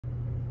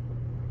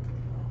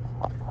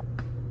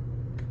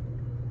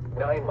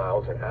9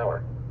 miles an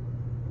hour.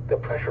 The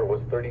pressure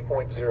was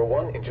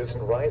 30.01 inches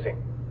and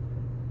rising.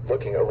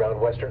 Looking around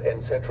western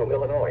and central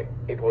Illinois,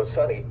 it was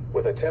sunny,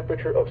 with a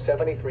temperature of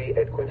 73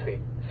 at Quincy,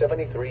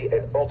 73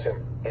 at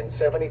Alton, and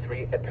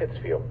 73 at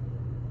Pittsfield.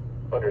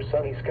 Under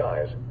sunny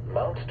skies,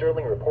 Mount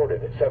Sterling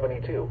reported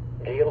 72,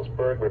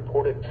 Galesburg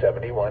reported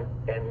 71,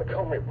 and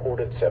Macomb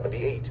reported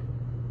 78.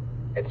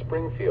 At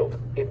Springfield,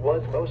 it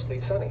was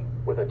mostly sunny,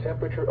 with a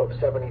temperature of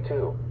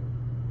 72.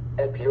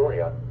 At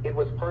Peoria, it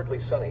was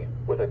partly sunny,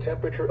 with a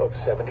temperature of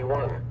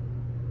 71.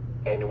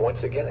 And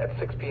once again at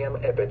 6 p.m.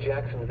 at the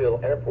Jacksonville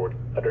Airport,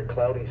 under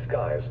cloudy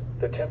skies,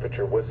 the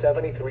temperature was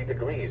 73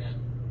 degrees.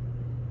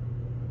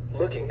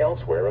 Looking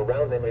elsewhere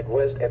around the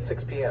Midwest at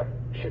 6 p.m.,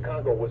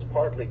 Chicago was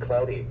partly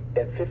cloudy,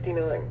 at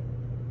 59.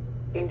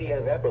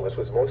 Indianapolis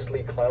was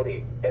mostly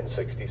cloudy, and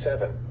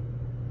 67.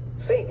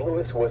 St.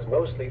 Louis was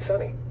mostly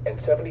sunny,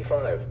 and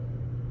 75.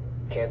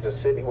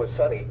 Kansas City was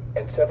sunny,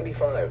 and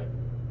 75.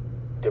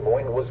 Des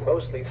Moines was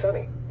mostly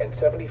sunny, and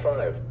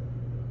 75.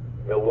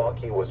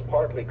 Milwaukee was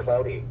partly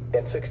cloudy,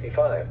 and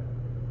 65.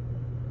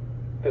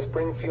 The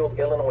Springfield,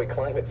 Illinois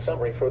climate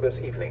summary for this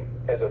evening,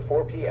 as of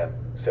 4 p.m.,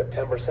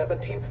 September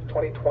 17,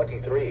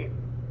 2023.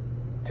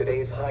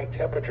 Today's high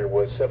temperature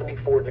was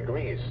 74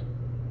 degrees.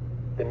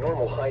 The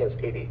normal high is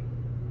 80.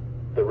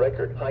 The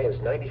record high is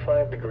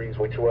 95 degrees,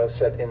 which was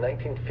set in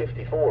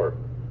 1954.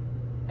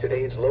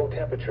 Today's low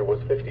temperature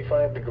was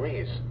 55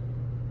 degrees.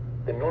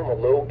 The normal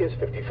low is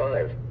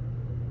 55.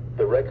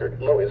 The record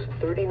low is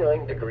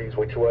 39 degrees,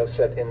 which was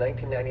set in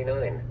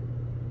 1999.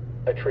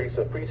 A trace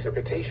of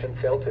precipitation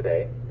fell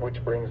today,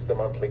 which brings the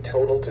monthly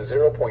total to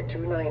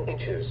 0.29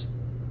 inches.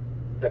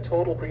 The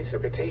total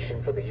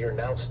precipitation for the year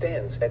now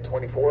stands at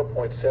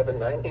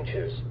 24.79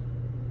 inches.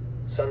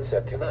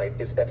 Sunset tonight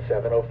is at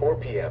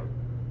 7:04 p.m.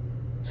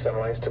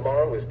 Sunrise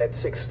tomorrow is at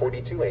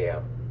 6:42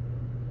 a.m.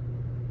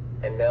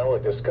 And now a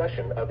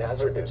discussion of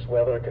hazardous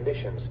weather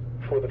conditions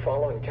for the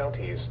following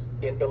counties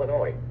in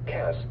Illinois: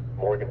 Cass,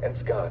 Morgan, and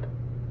Scott.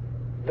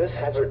 This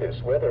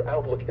hazardous weather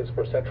outlook is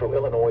for central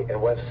Illinois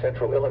and west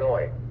central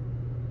Illinois.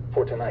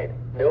 For tonight,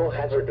 no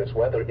hazardous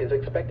weather is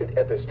expected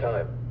at this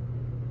time.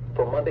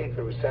 For Monday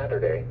through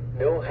Saturday,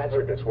 no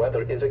hazardous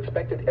weather is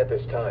expected at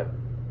this time.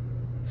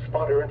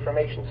 Spotter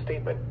information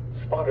statement: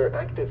 spotter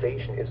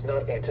activation is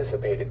not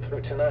anticipated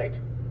through tonight.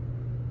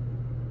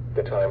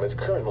 The time is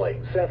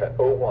currently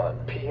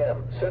 7:01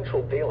 p.m.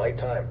 Central Daylight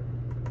Time.